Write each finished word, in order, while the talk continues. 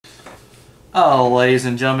Oh, ladies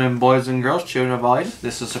and gentlemen, boys and girls, children of all ages,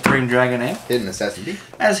 this is Supreme Dragon AM. Hidden Assassin.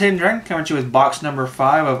 As Hidden Dragon, coming to you with box number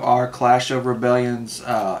 5 of our Clash of Rebellion's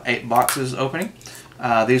 8 boxes opening.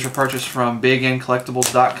 These were purchased from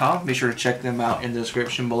BigNCollectibles.com. Be sure to check them out in the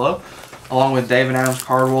description below, along with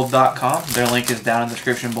DavidAdamsCardWorld.com. Their link is down in the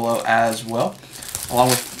description below as well, along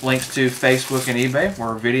with links to Facebook and eBay,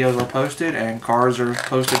 where videos are posted and cards are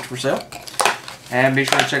posted for sale. And be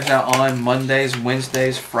sure to check us out on Mondays,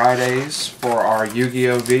 Wednesdays, Fridays for our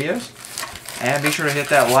Yu-Gi-Oh! Videos. And be sure to hit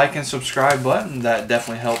that like and subscribe button. That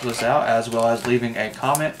definitely helps us out, as well as leaving a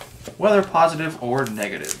comment, whether positive or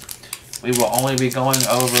negative. We will only be going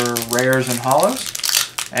over rares and holos.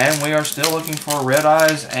 And we are still looking for Red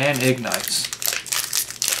Eyes and Ignites.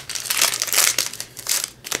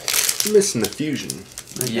 Missing the fusion.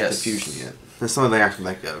 Yes. The fusion yet. That's the only thing I can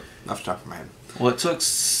let go off the top of my head. Well, it took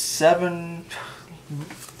 7... I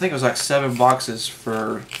think it was like 7 boxes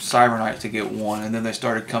for Cybernite to get one, and then they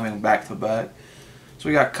started coming back to back. So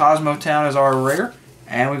we got Cosmo Town as our rare,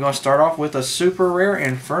 and we're going to start off with a super rare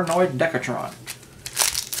Infernoid Decatron.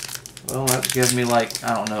 Well, that gives me like,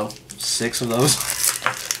 I don't know, 6 of those.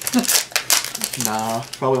 Nah,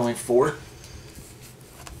 probably only 4.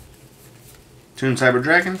 Toon Cyber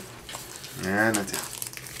Dragon. And that's it.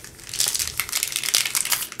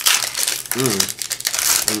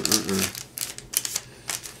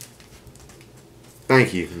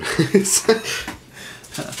 Thank you.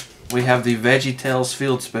 We have the VeggieTales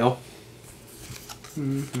Field Spell,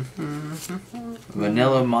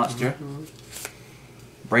 Vanilla Monster,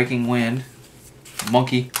 Breaking Wind,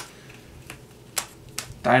 Monkey,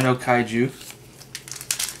 Dino Kaiju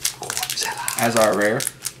as our rare,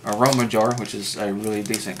 Aroma Jar, which is a really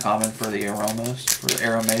decent common for the aromas, for the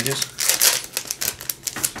Arrow Mages.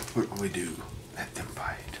 What do we do? Let them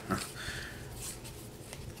bite.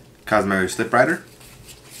 Cosmo Slip Rider.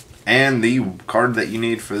 And the card that you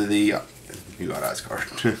need for the You Got Eyes card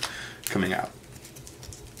coming out.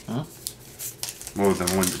 Huh? Well, the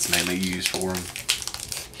one that's mainly used for them.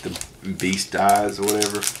 The Beast Eyes or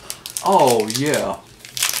whatever. Oh, yeah.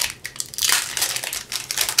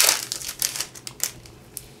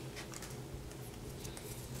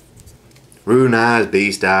 Rune Eyes,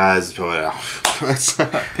 Beast Eyes, well,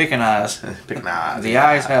 Picking Eyes. Picking Eyes. The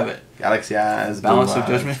eyes have it. Galaxy Eyes, Balance Blue of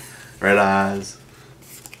Eyes, Judgment. Red Eyes.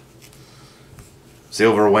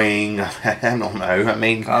 Silver Wing, I don't know, I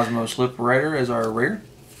mean... Cosmo Slip Rider is our rare.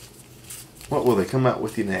 What will they come out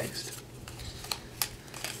with you next?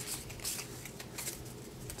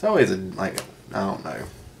 It's always like, I don't know.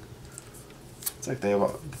 It's like they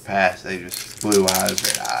have the past, they just blue eyes,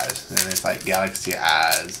 red eyes, and it's like galaxy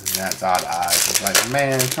eyes, and that's odd eyes. It's like,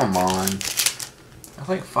 man, come on. I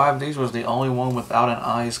think 5Ds was the only one without an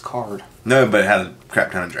eyes card. No, but it had a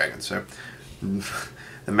crap ton of dragons, so.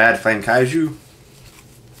 The Mad Flame Kaiju.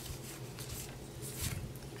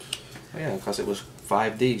 Yeah, because it was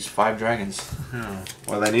 5Ds, 5 dragons. Oh.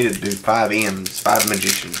 Well, they needed to do 5 M's, 5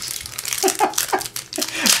 magicians.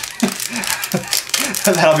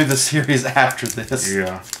 That'll be the series after this.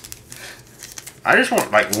 Yeah. I just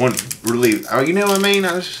want like one really. Oh, you know what I mean?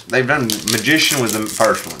 They've done magician was the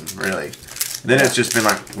first one, really. Then it's just been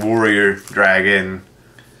like warrior, dragon,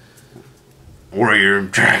 warrior,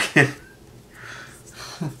 dragon.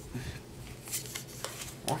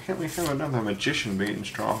 Why can't we have another magician being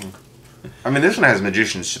strong? I mean, this one has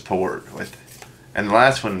magician support with. And the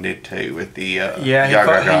last one did too with the he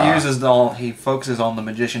uses he focuses on the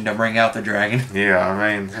magician to bring out the dragon. Yeah,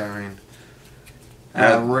 I mean,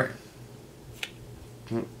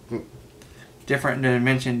 different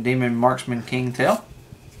dimension demon marksman King Tail.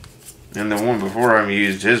 And the one before him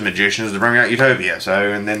used his magicians to bring out Utopia.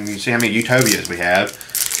 So, and then you see how many Utopias we have.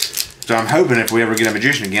 So I'm hoping if we ever get a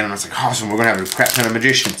magician again, I'm just like, awesome, we're gonna have a crap ton of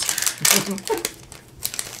magicians.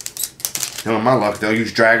 Knowing my luck, they'll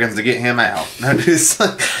use dragons to get him out.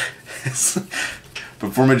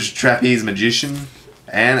 Performance Trapeze Magician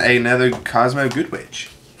and another Cosmo Good Witch.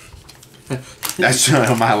 That's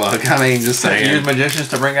showing my luck. I mean, just saying. Use magicians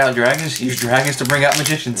to bring out dragons. Use dragons to bring out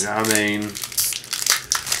magicians. I mean,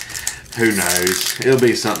 who knows? It'll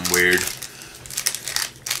be something weird.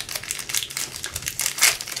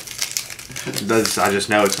 I just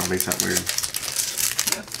know it's gonna be something weird.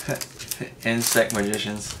 Insect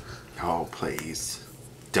magicians. Oh, please.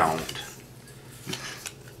 Don't.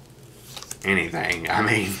 Anything. I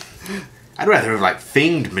mean, I'd rather have, like,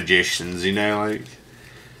 fiend magicians, you know, like...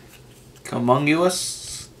 Comungulus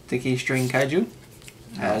Sticky String Kaiju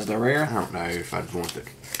as the rare. I don't know if I'd want it.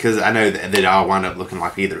 Because I know that they'd all wind up looking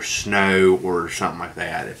like either snow or something like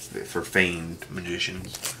that for fiend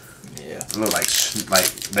magicians. Yeah. Look like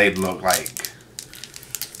they'd look like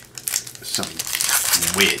some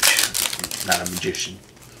witch, not a magician.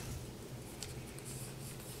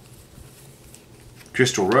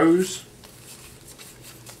 Crystal Rose.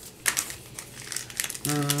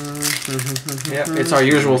 Yep, it's our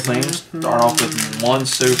usual theme. Start off with one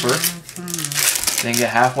super, then get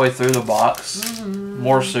halfway through the box,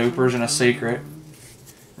 more supers and a secret,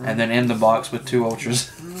 and then end the box with 2 ultras.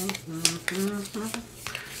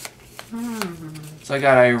 So I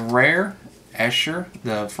got a rare Escher,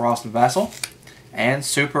 the Frost Vassal, and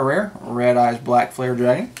super rare Red Eyes Black Flare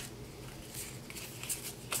Dragon.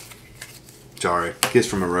 Sorry, Kiss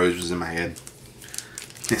from a Rose was in my head.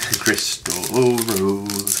 Crystal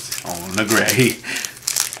Rose on the gray,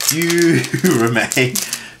 you remain.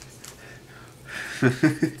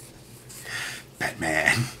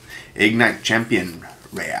 Batman, Ignite Champion,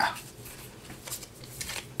 rare.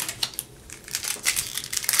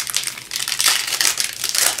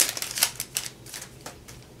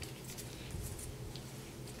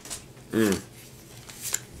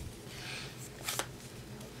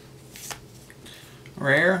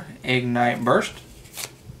 Rare Ignite Burst.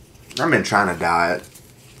 I've been trying to diet,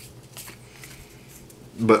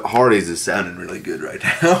 but Hardee's is sounding really good right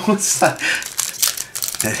now. It's like,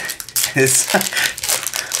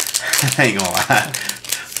 I ain't gonna lie.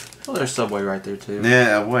 Well, there's Subway right there too.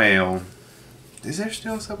 Yeah, well, is there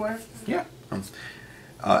still a Subway? Yeah.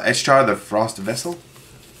 Eshtar, the Frost Vessel.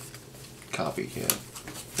 Copycat.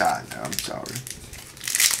 Ah, no, I'm sorry.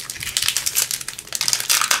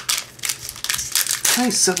 How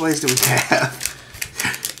many Subways do we have?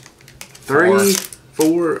 3,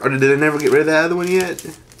 4, or did they never get rid of that other one yet?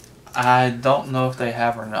 I don't know if they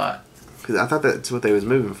have or not. Because I thought that's what they was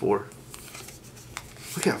moving for.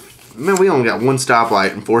 Look at, man, we only got 1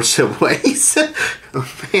 stoplight and 4 Subways.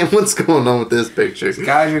 Man, what's going on with this picture?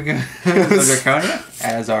 Draconia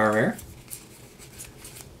as our rare.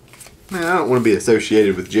 Man, I don't want to be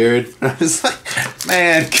associated with Jared. I was like,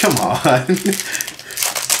 man, come on.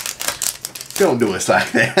 Don't do us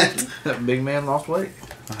like that. That big man lost weight.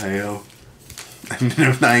 Hell. I'm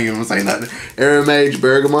not even gonna say nothing. Aramage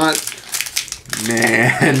Bergamot.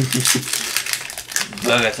 Man.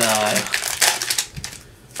 Bugatine.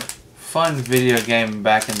 Fun video game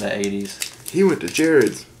back in the 80s. He went to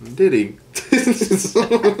Jared's, did he?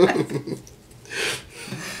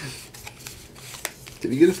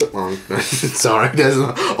 Did he get a foot long? Sorry, that's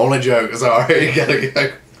the only joke. Sorry, gotta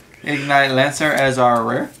go. Ignite Lancer as our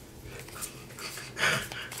rare.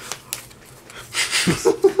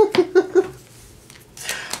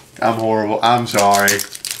 I'm horrible. I'm sorry.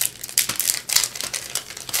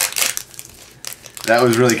 That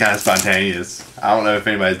was really kind of spontaneous. I don't know if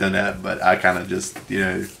anybody's done that, but I kind of just,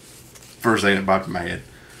 first thing that popped in my head.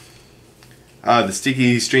 The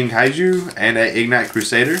Sticky String Kaiju and a Ignite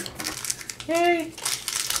Crusader. Yay!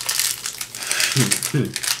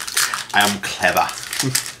 I am clever.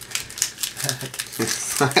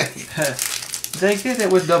 They did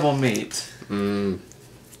it with double meat.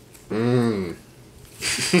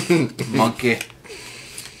 Monkey.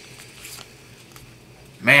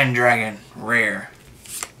 Mandragon, rare.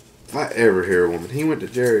 If I ever hear a woman, he went to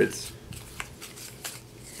Jared's.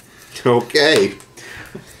 Okay.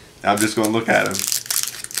 I'm just going to look at him.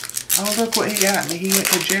 Oh, look what he got me. He went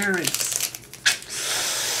to Jared's.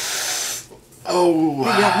 Oh.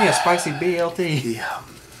 He got me a spicy BLT. Yeah.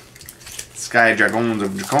 Sky Dragons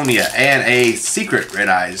of Draconia and a secret Red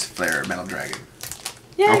Eyes Flare Metal Dragon.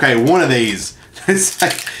 Yay. Okay, one of these. It's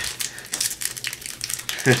like,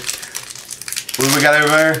 what do we got over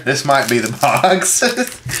there? This might be the box.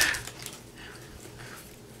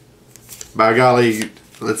 By golly,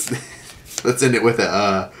 let's end it with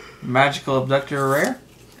a Magical Abductor rare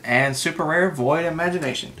and super rare Void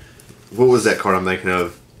Imagination. What was that card I'm thinking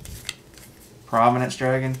of? Prominence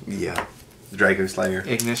Dragon. Yeah, Draco Slayer.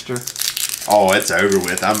 Ignister. Oh, it's over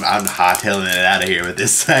with. I'm hightailing it out of here with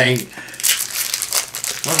this thing.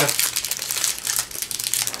 Okay.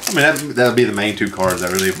 I mean, that'll be the main 2 cards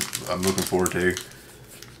I'm looking forward to.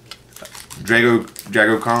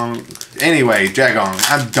 Drago Kong. Anyway, Dragon.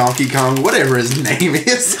 I'm Donkey Kong, whatever his name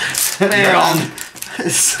is. Man,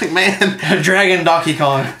 it's like, man. Dragon Donkey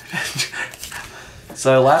Kong.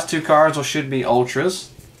 So last 2 cards should be ultras.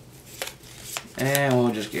 And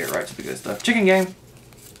we'll just get right to the good stuff. Chicken Game.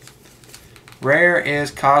 Rare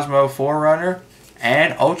is Cosmo Forerunner.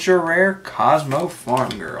 And ultra rare Cosmo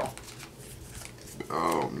Farm Girl.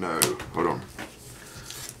 Oh no. Hold on.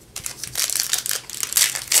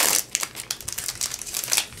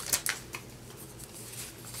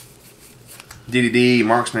 DDD,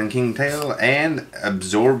 Marksman King Tail, and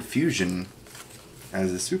Absorb Fusion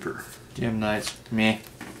as a super. Gym Knights. Meh.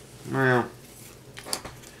 Well.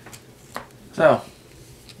 So,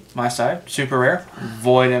 my side, super rare,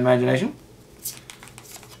 Void Imagination.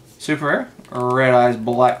 Super rare, Red Eyes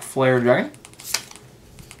Black Flare Dragon.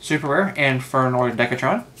 Super rare, Infernoid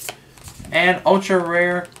Decatron. And ultra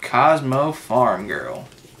rare, Cosmo Farm Girl.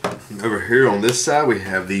 Over here on this side, we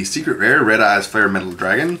have the secret rare Red Eyes Flare Metal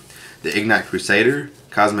Dragon, the Ignite Crusader,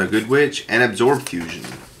 Cosmo Good Witch, and Absorb Fusion.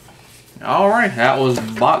 Alright, that was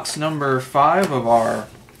box number 5 of our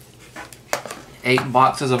 8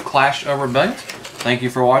 boxes of Clash of Rebellions. Thank you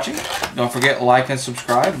for watching. Don't forget, like and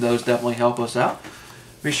subscribe. Those definitely help us out.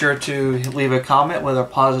 Be sure to leave a comment, whether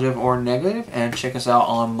positive or negative, and check us out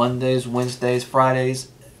on Mondays, Wednesdays, Fridays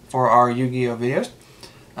for our Yu-Gi-Oh videos,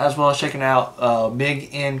 as well as checking out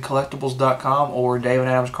BigNCollectibles.com or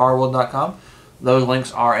DavidAdamsCardWorld.com. Those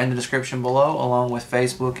links are in the description below, along with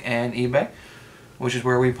Facebook and eBay, which is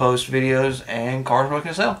where we post videos and cards we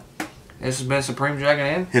can sell. This has been Supreme Dragon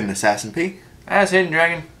and Hidden Assassin P. as Hidden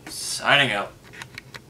Dragon, signing out.